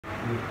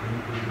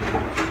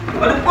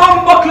But the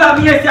bomb buckler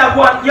me yes I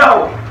want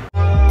yo.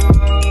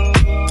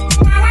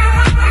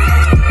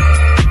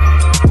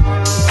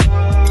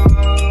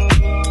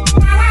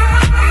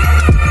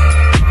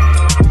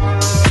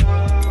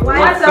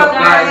 What's up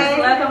guys?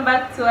 Welcome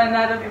back to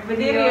another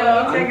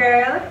video. It's your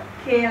girl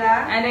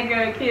Kayla and a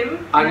girl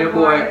Kim and your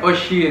boy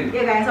Oshin.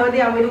 Yeah guys, so they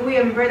are with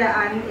Wayne brother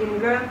and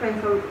his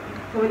girlfriend, so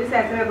we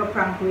decided to make a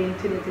prank Wayne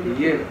today.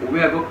 Yeah, we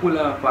are going to pull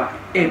off an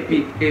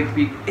epic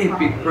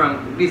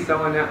prank. This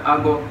one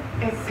I go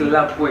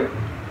slap with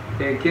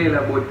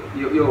Kayla, but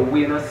yo,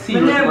 we not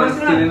serious man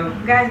still, you know.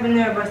 Guys, be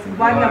nervous.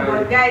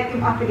 But guys,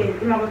 I'm up again.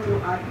 I'm about to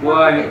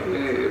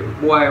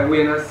boy,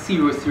 we not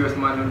serious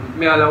man.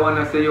 Me all I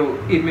wanna say, yo,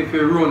 if me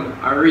feel run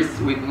a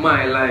risk with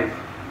my life.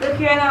 Look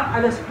here now,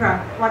 I just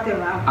prank,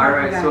 whatever.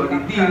 Alright, so the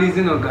deal is,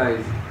 you know,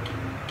 guys,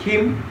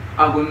 Kim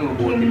I go know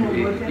about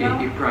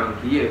the prank.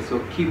 Yeah, so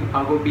Kim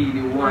I go be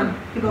the one.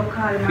 He go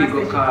call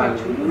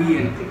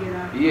Wayne.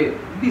 Yeah,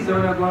 this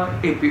one I go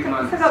epic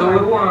man. So we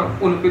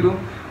want to do.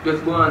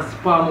 Just go and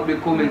spam up the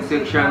comment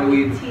section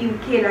with Team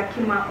Kayla,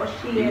 Kim and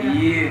Oshin.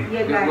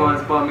 Yeah, just go and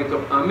spam it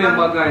up. And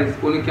remember guys,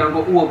 only can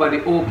go over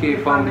the OK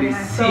family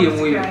same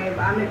way.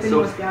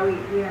 So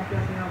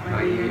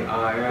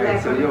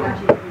alright, so yo.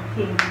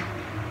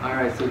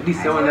 Alright, so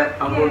this one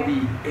I'm gonna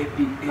be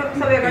epic.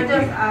 So we're gonna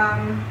just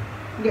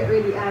get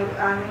ready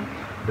and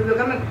we're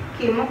gonna make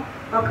Kim or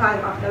call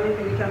after we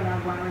finish the camera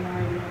one.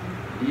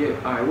 Yeah,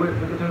 alright, wait,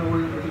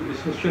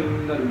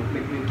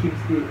 make Kim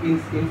stay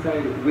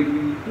inside with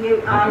me,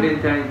 and then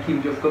time Kim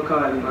just go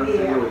call him and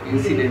say, yo,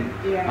 incident.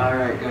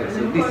 Alright guys, so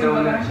this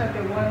one.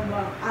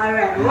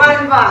 Alright,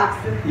 one box.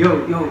 Yo,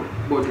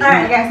 but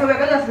alright guys, so we're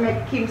gonna just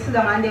make Kim sit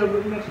down and then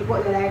we'll make sure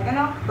put the like, you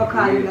know, go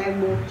call him like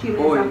about 2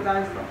 minutes after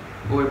and stuff.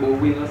 Oh, but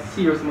we're not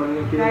serious man,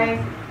 okay? Guys,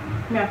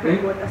 me I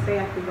think about to say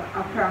I have to go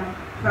a prank.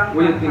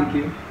 What you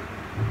thinking?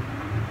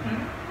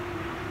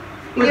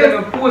 We're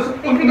gonna post up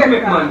to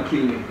make man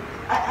kill him.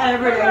 I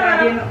really not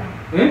doing nothing.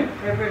 Eh?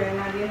 I really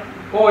not doing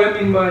nothing. Oh, you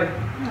mean by?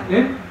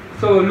 Eh?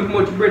 So look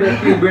much brother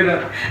kill brother.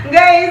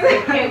 Guys!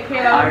 Alright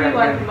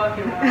guys.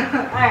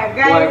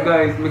 Why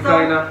guys? Me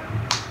kinda.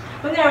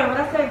 But never, what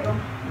I said go.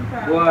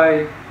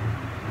 Why?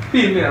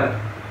 Female.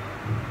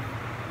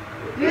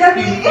 Yeah,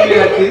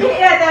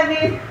 that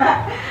means.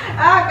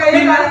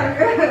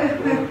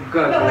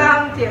 God.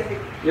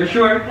 You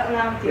sure?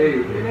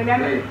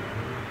 Hey.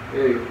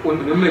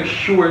 You make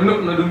sure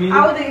nothing to me.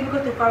 I would think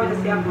because if I was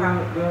to say a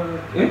prank.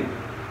 Eh?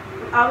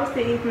 I would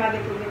say if my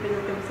get to me to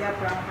say a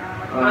prank.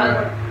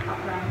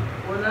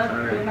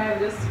 Then I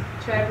just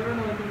try to run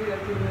over to do that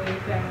to the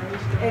time.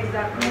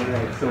 Exactly.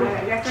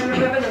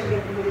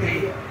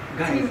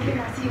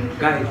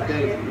 Guys,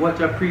 watch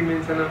your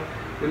premiums and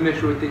make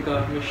sure take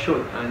off my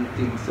shirt and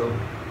things so.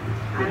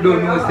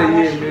 Don't know say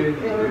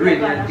yeah,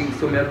 ready and things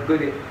so I'm going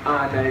to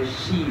order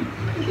sheet.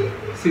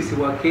 See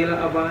what Kayla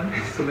about?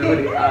 So I'm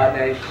going to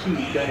order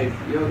sheet guys.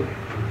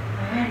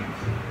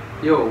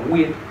 Yo,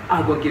 Wayne,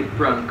 I go get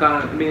prank.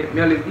 Cause me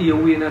always hear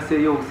Wayne and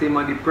say, yo, say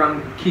man the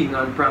prank king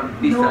and prank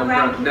this and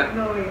prank that.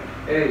 No way.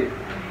 Hey,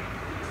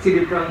 see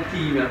the prank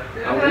team and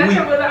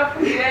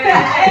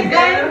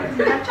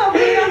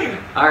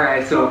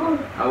alright, so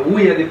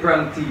we are the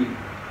prank team.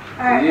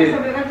 Alright, so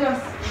we're gonna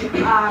just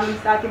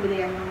start the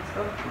video and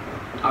stuff.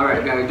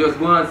 Alright guys, just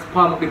go and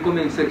spam up the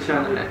comment section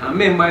and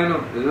remember, you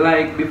know,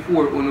 like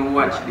before you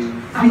watch the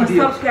video. And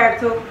subscribe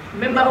to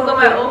remember to go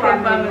my OK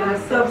family.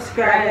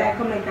 Subscribe, like,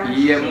 comment and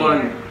yeah, share.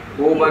 Man,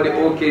 go over the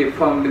OK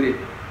family.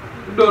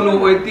 You don't know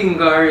what I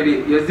think already.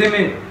 You see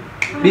me?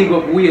 Big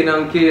up Wayne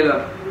and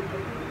Kayla.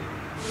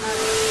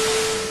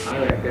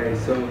 Alright guys,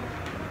 so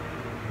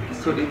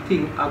the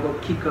thing I go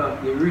kick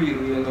off the real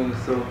way, you know,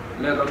 so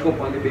I go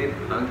up on the bed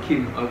and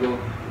Kim I go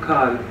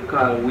call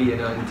Wayne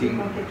and thing.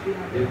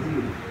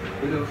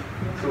 You know,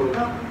 so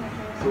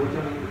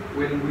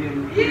when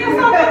Wayne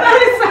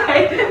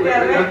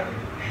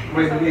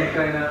when we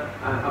kind of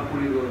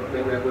pull it over,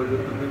 when we are going to do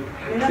it,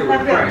 so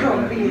we're crying.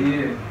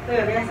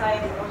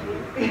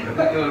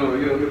 No,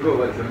 you go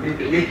over to make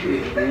it.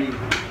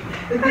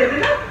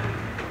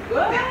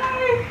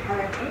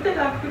 Alright, I'm taking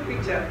a quick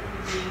picture.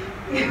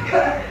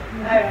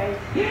 Alright.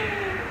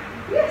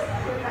 Yes.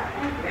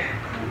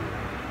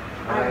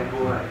 Alright,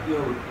 boy. Yo,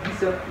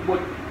 this a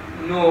but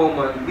no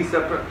man, this a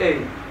hey,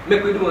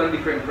 make we do a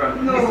different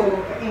prank. No.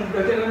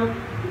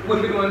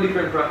 What we do a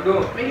different prank,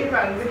 no? Make it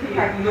prank,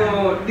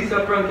 No, this a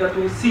prank that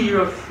too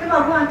serious. If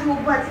I want to,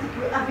 but I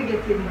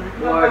forget it, man.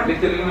 Why? Me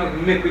tell you,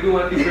 make we do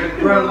a different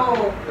prank.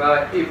 No.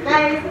 If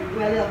guys,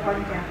 we're a little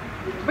prank here.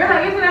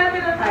 Brother, get to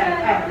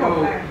that.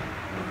 Alright.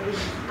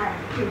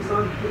 So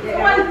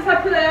what is this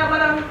up there,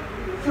 madam?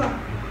 So.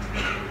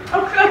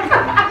 Okay.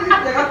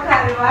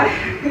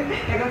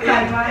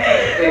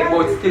 Hey,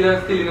 but still,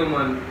 you know,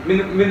 man. Me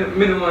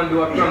no man do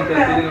a prank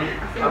that, you know,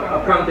 a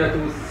prank that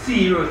too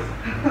serious.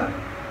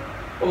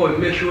 Oh,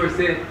 make sure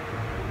say,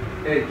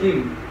 hey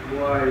Kim,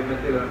 boy, I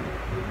tell her.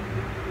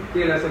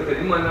 Kayla something,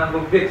 the man not go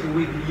vex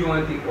with you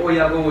and think, oh, you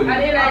go hold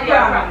I didn't like your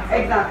prank.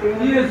 Exactly.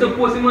 You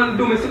suppose the man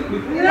do me something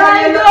before. No,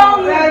 I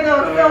don't. So, you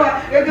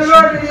have to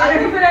run. I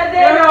think for that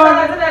day,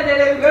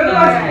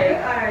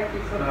 Alright,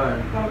 so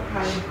Alright. don't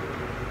cry.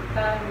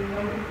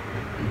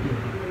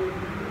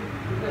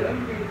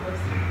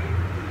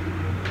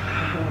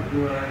 Oh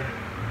boy.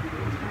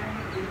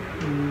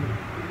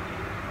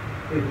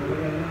 Hey, what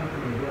are you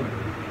laughing about?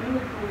 I'm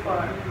not too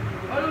far.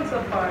 I'm not so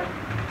far.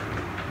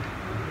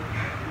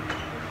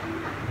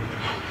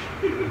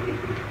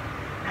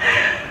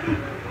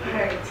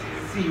 Alright.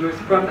 Serious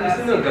practice,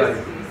 you know, guys.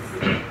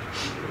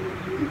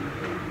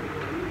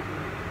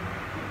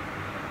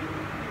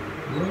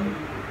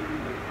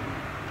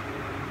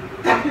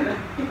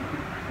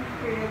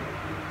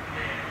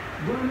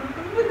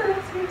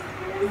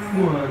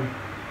 One.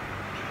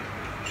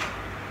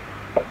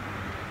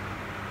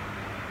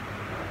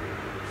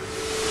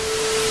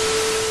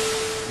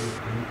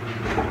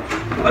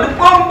 But the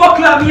bumbo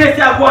club here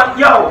say I want,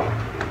 yo.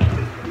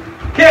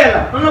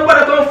 Kayla, I'm not about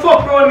to come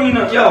fuck bro me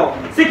now, yo.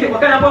 Sick it,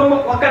 what kind of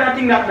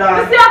thing that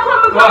You see, I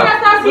come and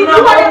I see you two know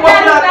of them bumbo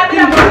there, club, and thing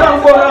I'm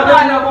don't go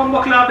out, you know bumbo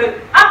club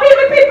it.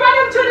 people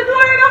them through the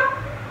door, you know?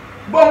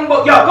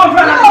 Bumbo, yo, come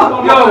from the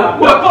bumbo club.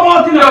 Yo, come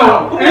out in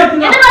now. Come out in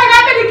You now. never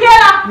have any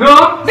Kayla.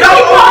 No. You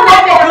see two of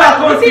them there.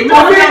 Come You see see, two of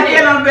come them here, there.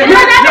 Kayla, You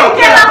never have any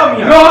Kayla. come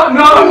here. No.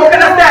 What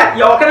kind of style?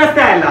 Yo, what kind of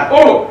style that?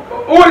 Oh,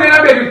 in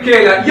a bed with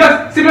Kayla.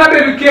 Yes, see me in a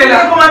bed with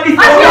Kayla. Come on, this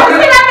I see you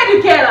see them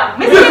any Kayla.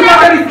 Me You see see them.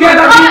 me in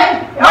Kayla.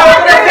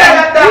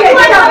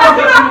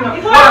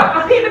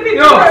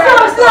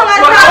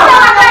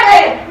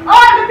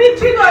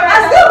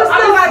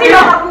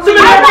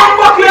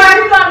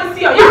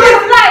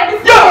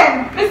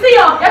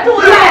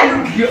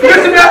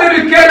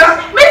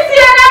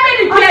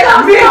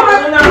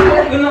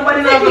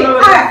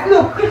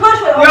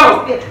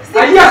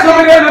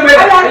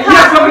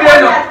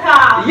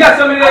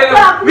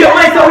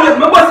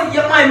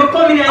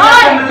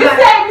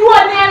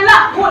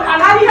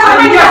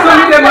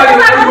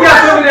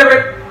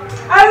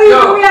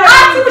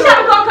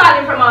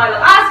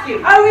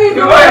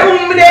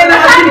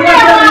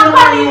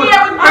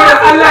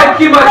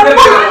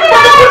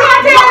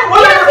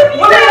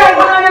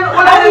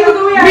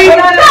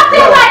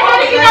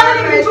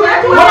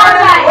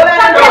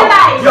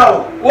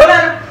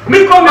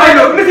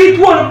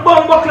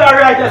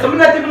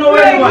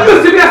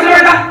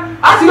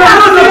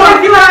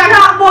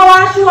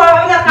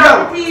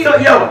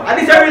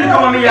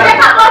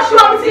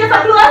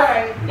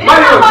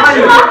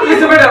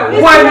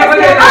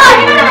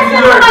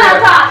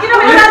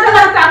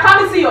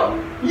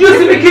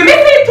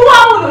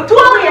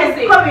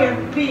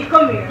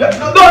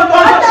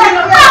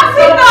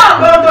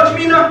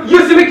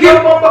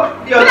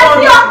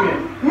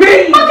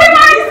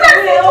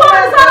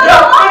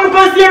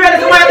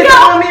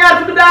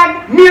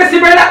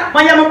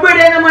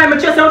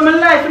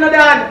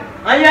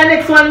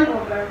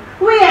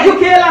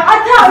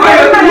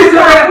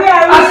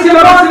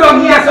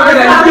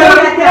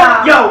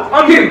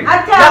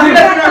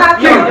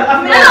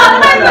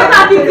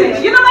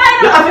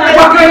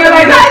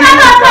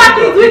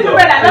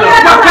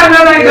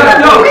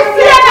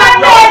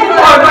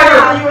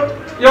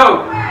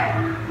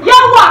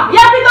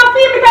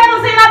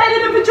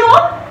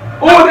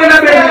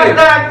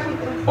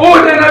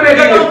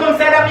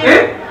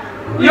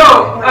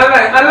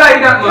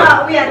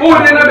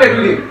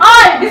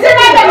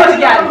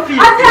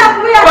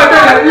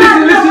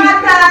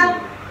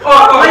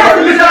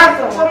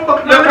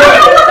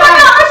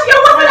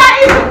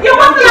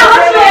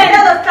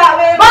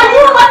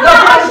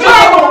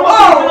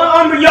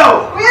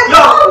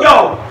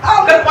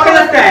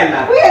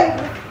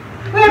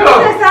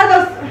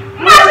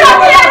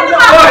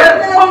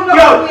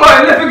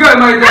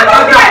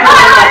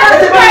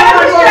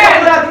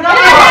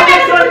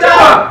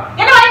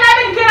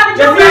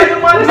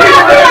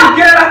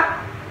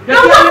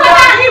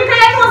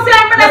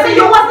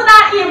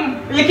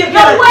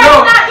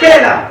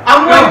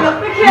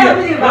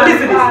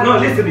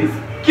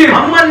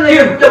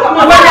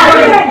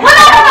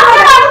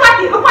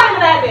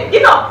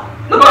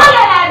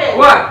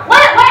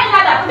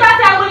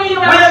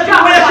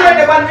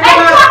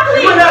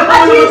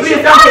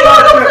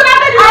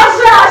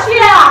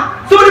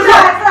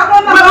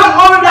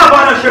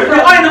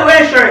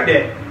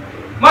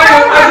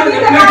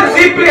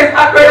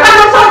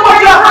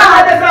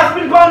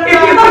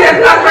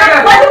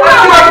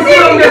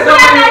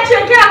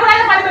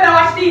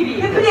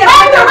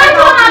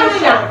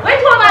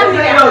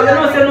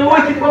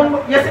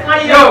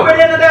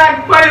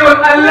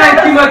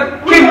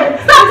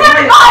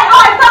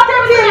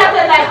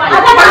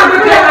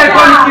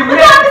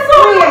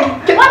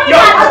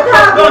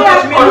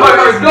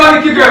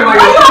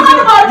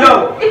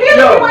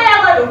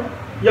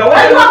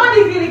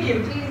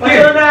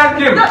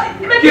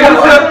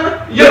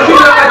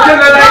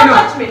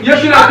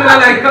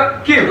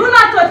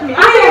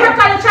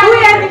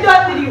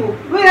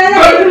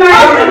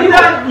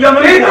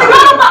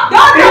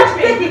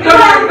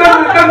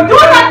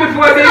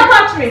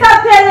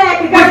 Stop telling me.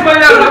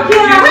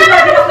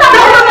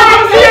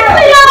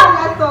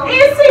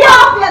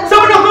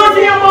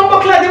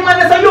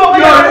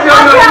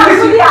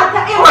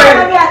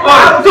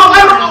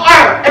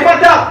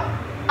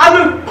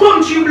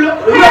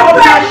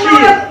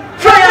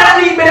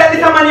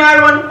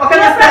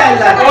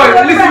 Oh,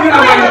 listen to me,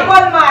 man.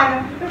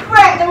 man.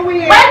 Friend the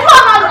way. When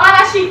talk about on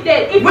a sheet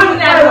then, if you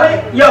never.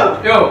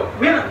 Yo, Yo.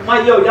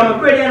 I'm a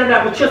pretty and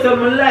that, but trust in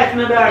my life,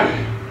 no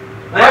darling.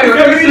 You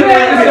see,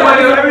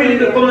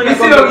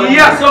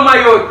 yes, some of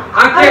you,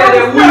 and tell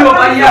them who you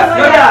are,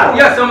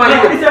 yes, some of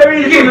you. It's a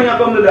really coming up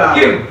on the dog.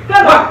 Kim,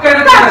 what kind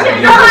of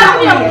thing?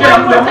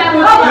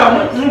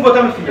 Move out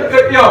of my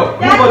face. Yo,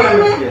 Move out of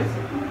my face.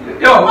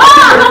 yo. Oh,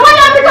 no, why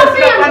you pick up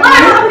him? Why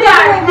you up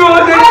there?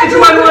 No, this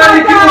one will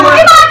only kill You one. want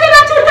to tell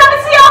the truth, let me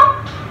see you.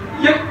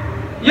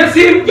 You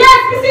see him?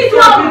 Yes, we see you.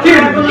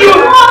 Kim, You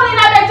want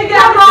in a bed to get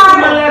a car.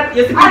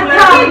 You see I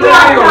people can't do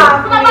like it.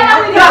 Come on,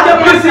 man,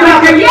 You see him,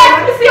 Kim?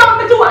 yes, we see you.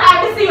 Me too.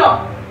 I see you.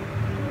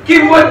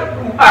 Kim, what?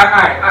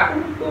 Alright.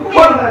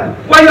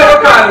 Why you don't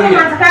call me?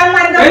 Because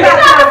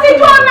I see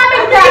you on my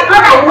bed.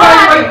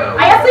 Alright,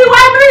 I see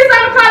why the reason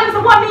I'm calling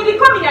so what me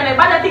coming and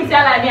bad things you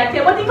like me I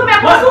tell. But you come here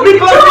But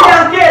because you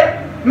can't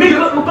get me, I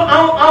don't know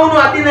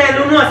what I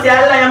don't know. Say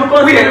I lie. I'm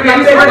going to Wait, I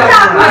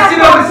see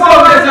no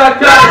stuff that's like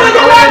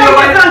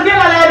that.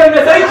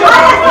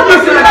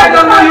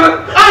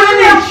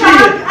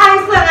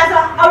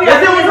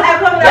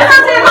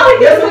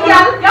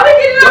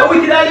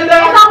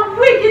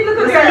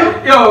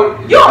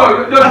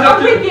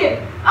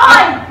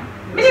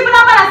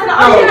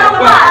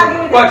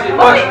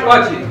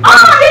 Watch it.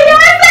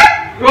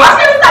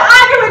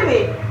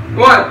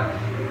 What?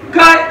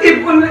 Can't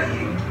even.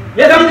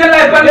 Yes, I'm just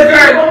like on the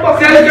girl.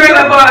 Sell the girl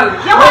a ball.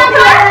 You want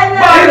her?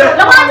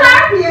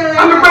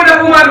 I'm a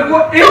brother woman.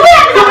 Exactly.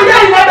 We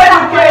are in the bed.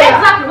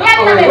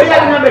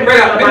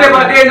 Brother, we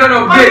never did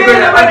no great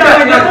brother. I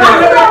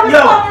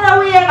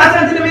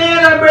sent to the man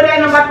and brother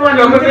and I'm back one.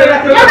 You're not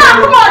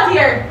come out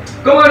here.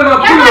 Come on,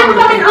 my You're not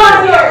coming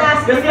out here.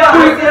 You see how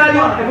I say I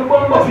live? If you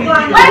come back,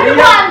 Where do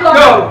you want to go?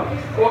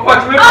 Yo,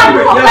 watch me.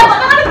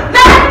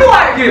 Let the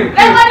door. Kim.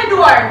 Let the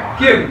door.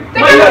 Kim.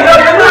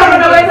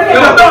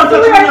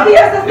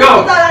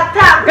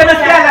 Can I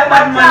say that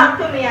bad man?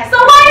 So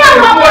why are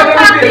you Come on, not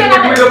come talking on,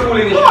 about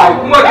come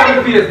on, come on,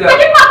 come face that.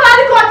 Take it back and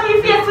look at your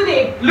face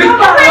today. Look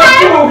at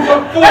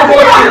four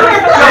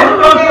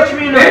Don't touch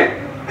me now.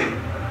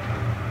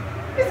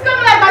 It's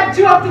coming like a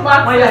joke to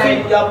back. Man, you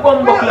see, you're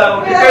bum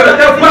buckler.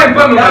 That's fine,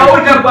 bum.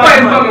 That's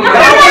fine, bum.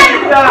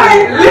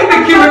 Leave the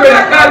Kim with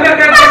that.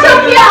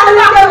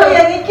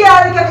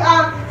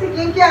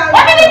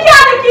 What did he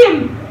carry Kim?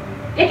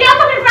 You can't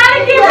come in front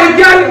of Kim. He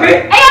carry me?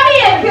 Hey, I'm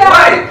here.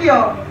 Why?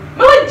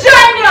 We will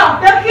join you.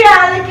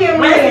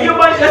 Man, you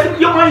see,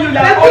 you want you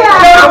like.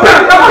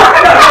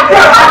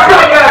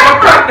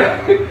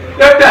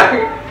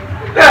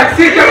 That's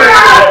it, man.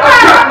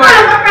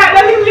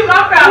 Let me give my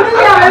friend.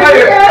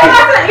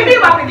 Give me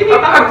back. Give me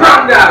back. I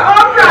cracked that.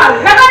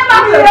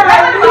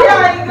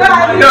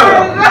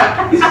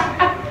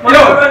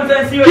 Yo,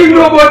 Kim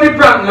know about the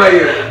prank, my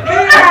ear.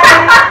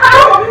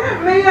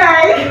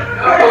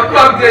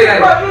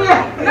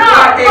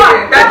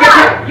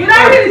 You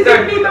don't really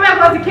see me come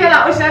across the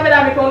Kayla or Shabba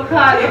that we can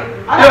call it.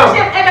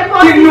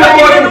 Kim know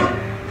about it.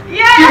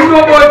 Kim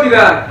know about it.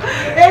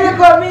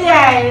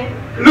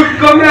 Look,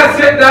 come here and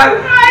say that.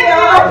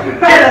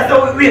 Kayla, so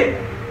wait.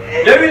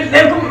 You really,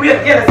 them come wait,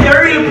 Kayla, so you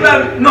really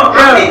prank. No,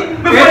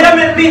 before you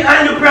met me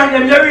and you prank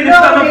them, you really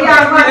prank me.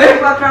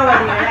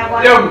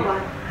 Yo,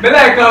 me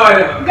like how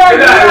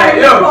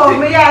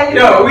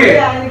yo, wait.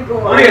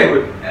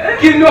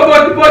 Kim know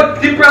about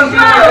the prank.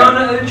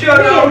 Sure,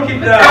 keep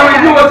that. And we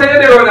know what's in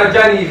there on a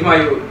Johnny's, my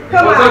youth. So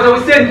we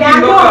send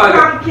Kim to call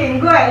him.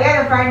 Go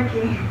ahead,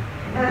 Frankie.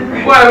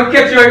 Why we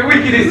catch you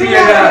wicked this year,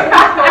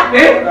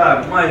 eh?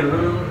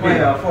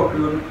 Fuck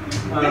you.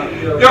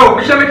 Yo,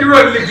 we shall make you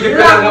road lick lick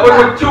along.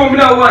 But two me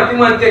now want him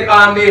to take a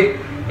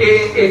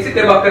sit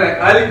back and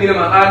I lick me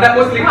man. That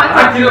must lick.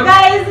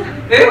 Guys,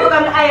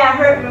 I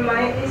hurt me,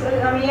 man.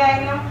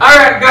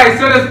 Alright guys,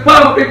 so just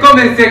palm up the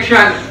comment section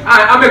and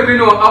I make we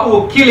know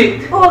who kill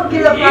it. Oh,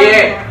 kill it.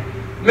 Yeah.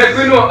 Make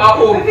we know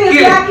who kill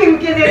it.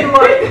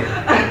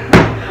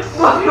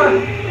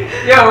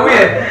 Yeah,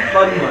 wait.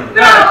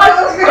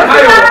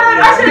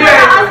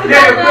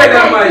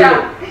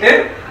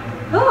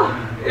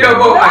 Yeah,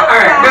 but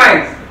alright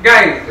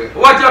guys,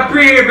 watch our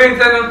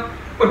pre-events and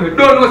don't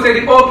know say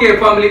the OK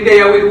family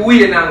there with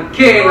Wayne and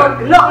Kayla.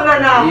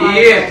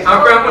 Yeah,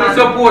 I'm from to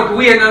support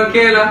Wayne and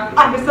Kayla.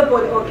 I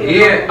support the OK.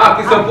 Yeah, I have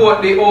to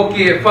support the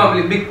OK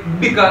family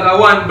because I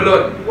want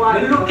blood.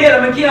 Look,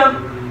 Kayla, I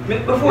can't.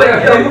 Before you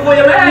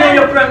make me and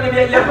your prank,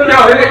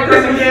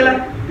 listen, Kayla.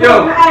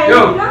 Yo.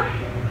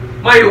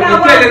 My yo,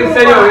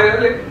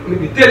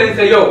 me tell him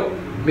say yo,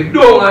 me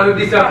don't want to do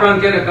this a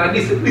prank because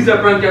this a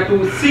prank is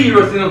too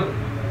serious, you know.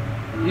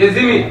 You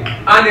see me?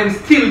 And them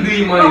still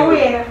doing my yo.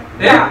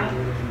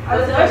 I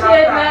was going to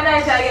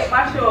get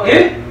my show.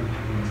 Eh?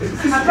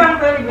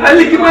 I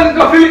lick him and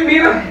go Philip me,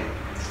 you know.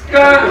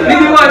 Because he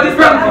didn't want the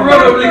prank to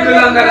run up little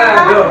longer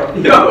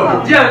than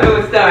yo, John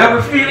don't start. Have a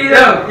feeling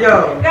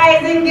yo. Guys,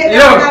 didn't get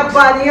that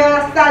body,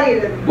 you're solid.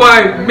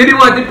 Boy, me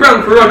didn't want the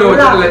prank to run out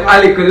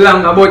a little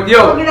longer, but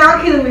yo. You're not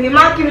killing me, you're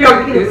not killing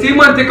me. You see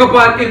man take up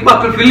and take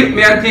battle Philip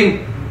me and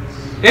think.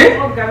 Eh?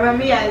 Okay,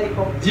 me I lick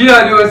up.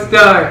 John don't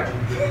start.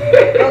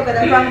 Oh, God,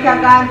 the prank you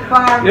gone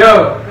far.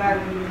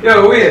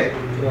 Yo, wait.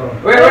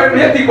 Wait, do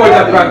you think about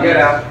that prank,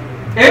 Kayla?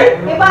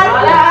 Eh?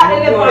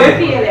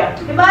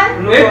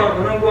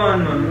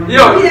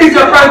 Yo, this is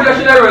a prank that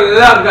should have run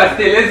longer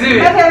still, let's see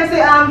it. Let him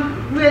say,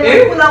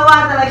 we're full of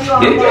water like you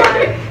are.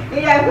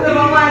 Yeah, full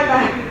of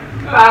water.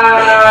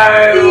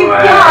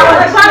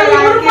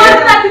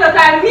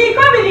 Me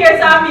coming here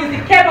some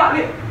music came up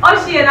with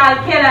Ocean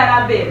and Kayla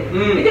and bed.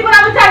 You think when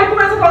I'm time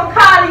to come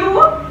call you?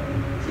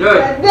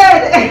 Dead.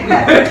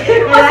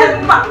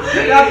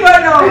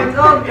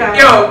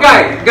 Yo,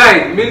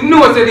 guys, me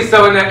know say this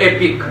one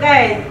epic.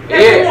 Guys,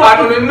 yeah, I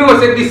don't know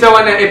say this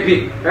one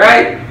epic,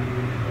 right?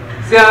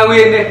 See how we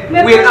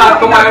all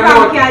come out and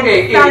know,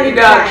 hey,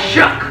 dog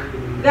shock.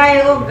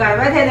 Guys, oh God,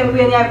 right here them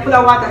when you full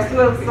of water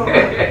swell so.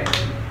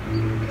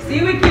 See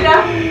we killer?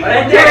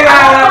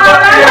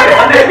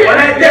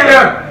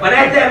 When I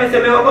tell me say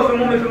me go for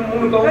mommy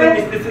go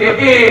witness this.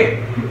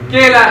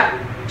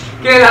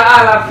 Kayla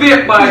all a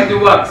fake boy to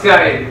work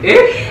side,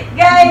 eh?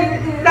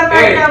 Guys, it's a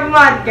kind of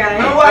mad guy.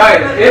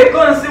 Right,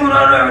 come see when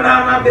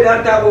I'm bed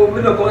and talk about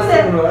me no come see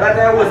when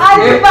that was.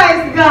 And the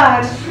vice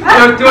God.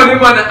 You told the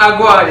man I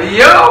go on,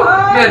 yo,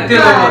 me tell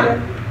you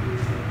man.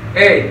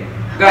 Hey,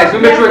 guys,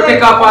 we make sure take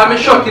off all my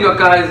shot, you know,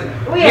 cause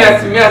me say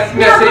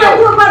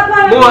yo,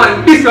 man,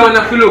 this one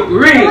have to look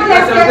real.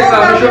 That's why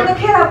I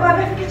take off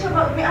my shot.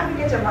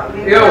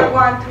 Yo.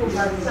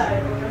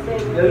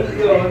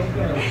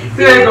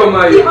 Say go,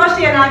 man.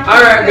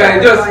 Alright,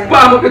 guys, just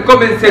spam up the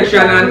comment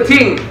section and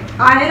think.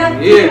 And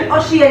then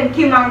Ocean,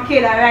 Kim and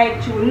Kayla,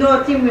 right? True.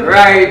 No team.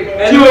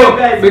 Right, true.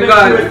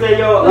 Because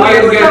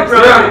we get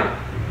strong.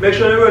 Make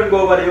sure you run go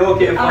over the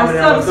OK family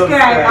and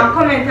subscribe and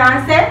comment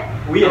and say.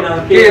 We and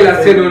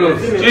Kayla said no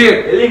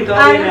straight. Link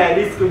down in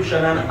the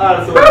description and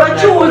also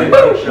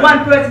choose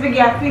one person to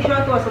get free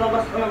shout out so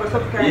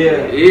subscribe.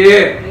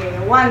 Yeah.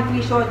 One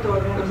free shout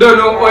out. Don't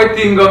know what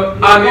thing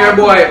I'm your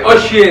boy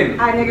Ocean.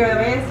 And the girl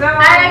and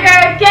the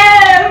girl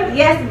Kim.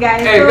 Yes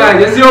guys. Hey guys,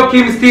 you see how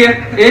Kim stay?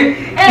 Eh?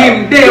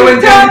 Kim there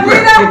went down the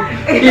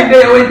prank. Kim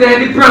there went down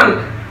the prank.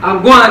 I'm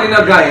going in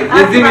a guys.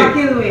 You see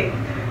me?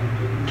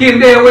 Kim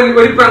there when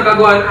the prank I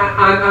go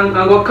and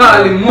go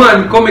call him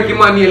man, come make him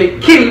man nearly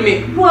kill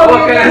me. What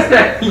can I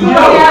say?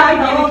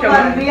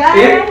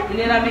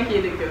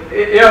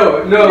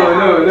 Yo, no.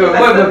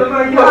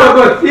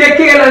 But yeah,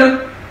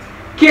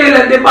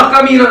 Kayla, the back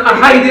of me not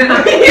hiding.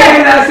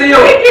 Kayla say yo,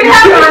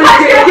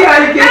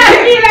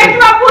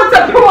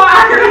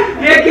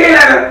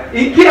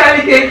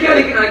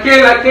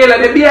 Kayla,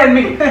 they behind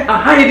me,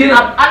 hiding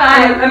up. And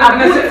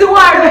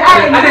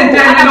then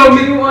tell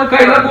me,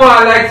 Kayla go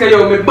on like say yo,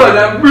 me bad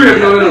and brave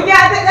no. And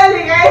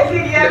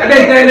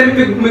then tell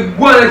me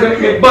go on like say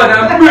me bad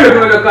and brave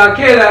no, because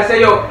Kayla say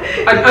yo,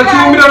 and so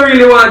me don't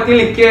really want to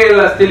leave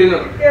Kayla still, you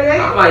know.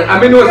 I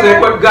mean no say,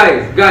 but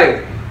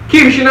guys.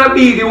 Kim should not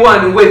be the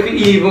one with the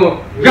evil.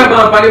 Grab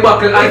on the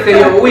buckle and say,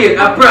 yo, wait,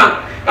 a prank.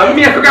 And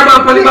me have to grab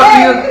on the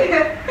buckle.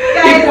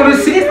 Guys,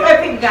 this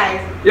epic,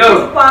 guys. Yo.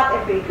 This part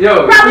epic.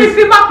 Yo. Probably if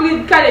the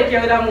buckle carry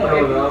you that more.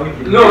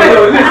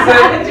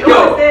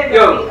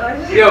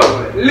 Yo,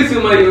 listen,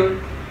 man.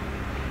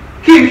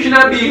 Kim should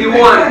not be the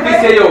one to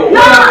say, yo,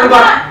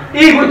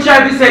 even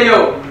try to say,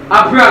 yo,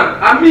 a prank.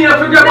 And me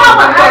have to grab on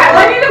the buckle.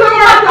 When you look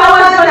at the I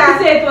was going to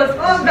say it was,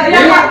 I want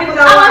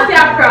to say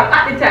a prank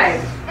at the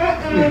time.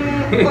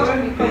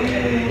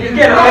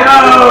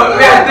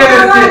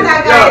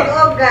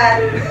 Oh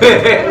God.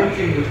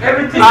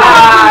 Everything.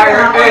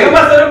 Hey. You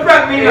must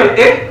prank me now.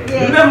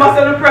 You must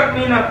prank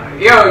me now.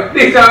 Yo,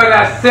 this is a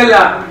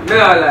seller. No,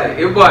 like,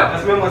 it bad.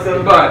 That's me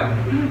myself. Bad.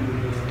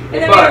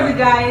 Anyways,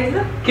 guys.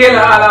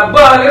 Kayla all a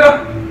ball, yo.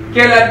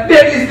 Kayla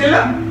deadly still.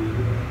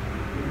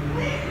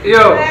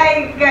 Yo.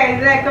 Like,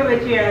 guys, like,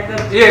 comment, share, and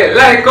subscribe. Yeah,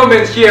 like,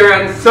 comment, share,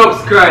 and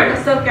subscribe.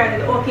 Subscribe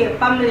to the OK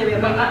family. We're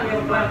going to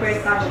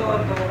shout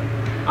out.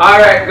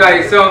 Alright,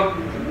 guys, so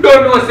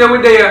don't know, say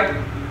we're there.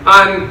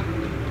 And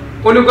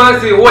when you going to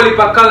see whole heap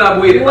of collab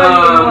with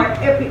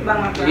epic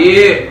banger.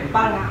 Yeah.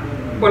 Banger.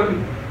 But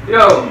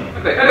yo,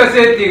 I don't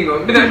say a thing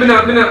though. I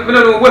don't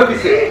know what to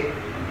say.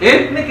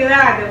 Eh? Make it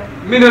hard.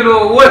 I don't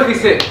know what to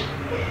say.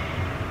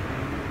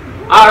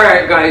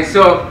 Alright, guys,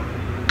 so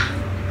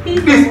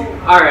Peace out.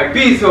 Alright,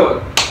 peace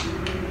out.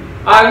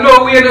 I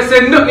know we ain't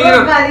say nothing, you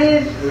know.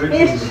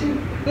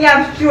 He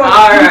has strokes.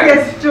 Alright. He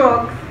has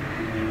strokes.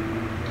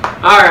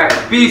 Alright,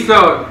 peace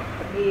out.